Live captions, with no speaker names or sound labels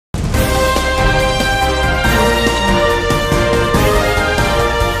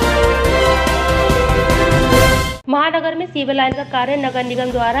महानगर में sewer line का कार्य नगर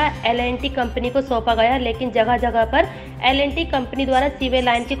निगम द्वारा L&T कंपनी को सौंपा गया, लेकिन जगह जगह पर L&T कंपनी द्वारा सीवर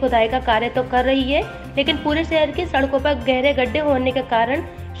लाइन की खुदाई का कार्य तो कर रही है, लेकिन पूरे शहर की सड़कों पर गहरे गड्ढे होने के कारण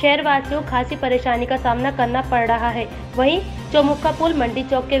शहरवासियों को खासी परेशानी का सामना करना पड़ रहा है। वहीं चौमुखा पुल मंडी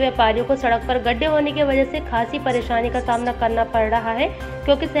चौक के व्यापारियों को सड़क पर गड्ढे होने की वजह से खासी परेशानी का सामना करना पड़ रहा है,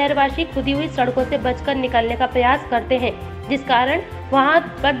 क्योंकि शहरवासी खुदी हुई सड़कों से बचकर निकलने का प्रयास करते हैं, जिस कारण वहां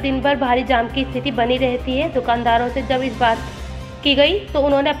पर दिन भर भारी जाम की स्थिति बनी रहती है। दुकानदारों से जब इस बात की गई तो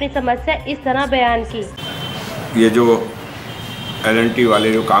उन्होंने अपनी समस्या इस तरह बयान की। ये जो L&T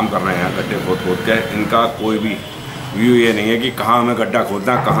वाले जो काम कर रहे हैं गड्ढे खोद खोद के, इनका कोई भी व्यू ये नहीं है कि कहाँ हमें गड्ढा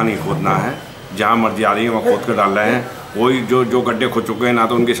खोदना है, कहाँ नहीं खोदना है। जहाँ मर्जी आ रही है वहाँ खोद कर डाल रहे हैं। कोई जो गड्ढे खोद चुके हैं ना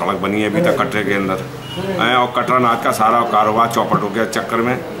तो उनकी सड़क बनी है अभी तक कटरे के अंदर है, और कटरा नाच का सारा कारोबार चौपट हो गया चक्कर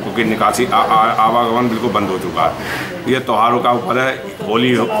में, क्योंकि निकासी आवागमन बिल्कुल बंद हो चुका है। ये त्योहारों का ऊपर है,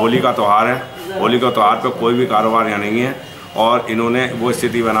 होली का त्यौहार है। होली का त्यौहार पर कोई भी कारोबार यहाँ नहीं है, और इन्होंने वो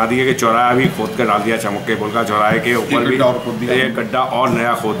स्थिति बना दी है कि चौराहा भी खोद कर डाल दिया। चमक्के पुल का चौराहे के ऊपर भी एक गड्ढा और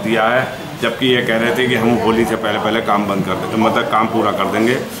नया खोद दिया है, जबकि ये कह रहे थे कि हम होली से पहले काम बंद कर देंगे, मतलब काम पूरा कर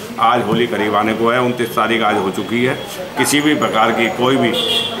देंगे। आज होली करीब आने को है, 29 तारीख आज हो चुकी है। किसी भी प्रकार की कोई भी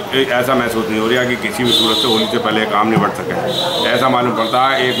ऐसा महसूस नहीं हो रहा कि किसी भी सूरत से होली से पहले काम निपट सके। ऐसा मालूम पड़ता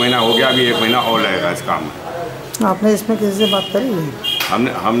है 1 महीना हो गया, अभी 1 महीना और लगेगा इस काम में। आपने इसमें किसी से बात करी?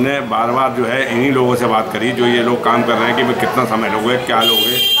 हमने बार जो है इन्हीं लोगों से बात करी जो ये लोग काम कर रहे हैं कि भाई कितना समय लोगे, क्या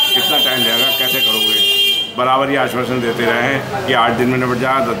लोगे, कितना टाइम लगेगा, कैसे करोगे। बराबर ये आश्वासन देते रहे हैं कि 8 दिन में निपट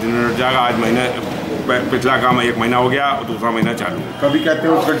जाएगा, 10 दिन में निपट जाएगा। आज महीने पिछला काम 1 महीना हो गया और दूसरा महीना चालू। कभी कहते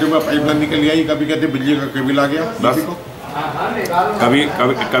हैं उस गड्ढे में पाइपलाइन निकल आई, कभी कहते हैं बिजली का केबल आ गया, बस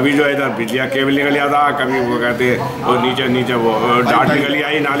कभी जो है इधर बिजली का केबल निकल जाता, कभी वो कहते हैं वो नीचे वो डाट निकल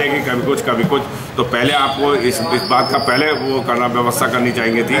आई नाले की, कभी कुछ। तो पहले आपको इस बात का पहले वो करना व्यवस्था करनी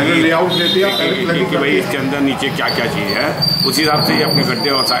चाहिए थी लेआउट कि भाई इसके अंदर नीचे क्या चीज़ है, उसी हिसाब से ये अपने गड्ढे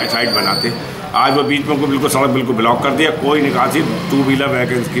और साइड बनाते। आज वो बीच में को बिल्कुल सड़क बिल्कुल ब्लॉक कर दिया, कोई निकासी 2 व्हीलर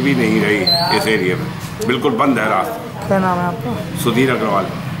वैकेंसी की भी नहीं रही इस एरिया में, बिल्कुल बंद है रास्ता। क्या नाम है आपका? सुधीर अग्रवाल।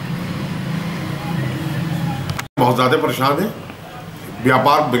 बहुत ज़्यादा परेशान है,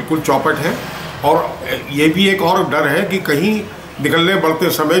 व्यापार बिल्कुल चौपट है, और ये भी एक और डर है कि कहीं निकलने बढ़ते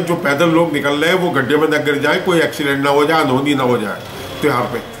समय जो पैदल लोग निकल रहे हैं वो गड्ढे में न गिर जाए, कोई एक्सीडेंट ना हो जाए, अनहोनी ना हो जाए त्योहार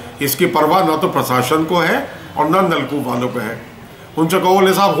पे। इसकी परवाह ना तो प्रशासन को है और ना नलकूप वालों पे है। उनसे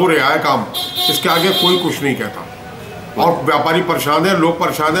कहो साहब हो रहा है काम, इसके आगे कोई कुछ नहीं कहता। और व्यापारी परेशान है, लोग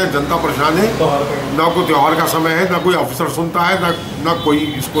परेशान है, जनता परेशान है। ना कोई त्यौहार का समय है, ना कोई ऑफिसर सुनता है, ना कोई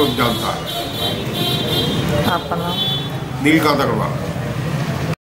इसको जानता है। आपका नाम? नीलकांत अग्रवाल।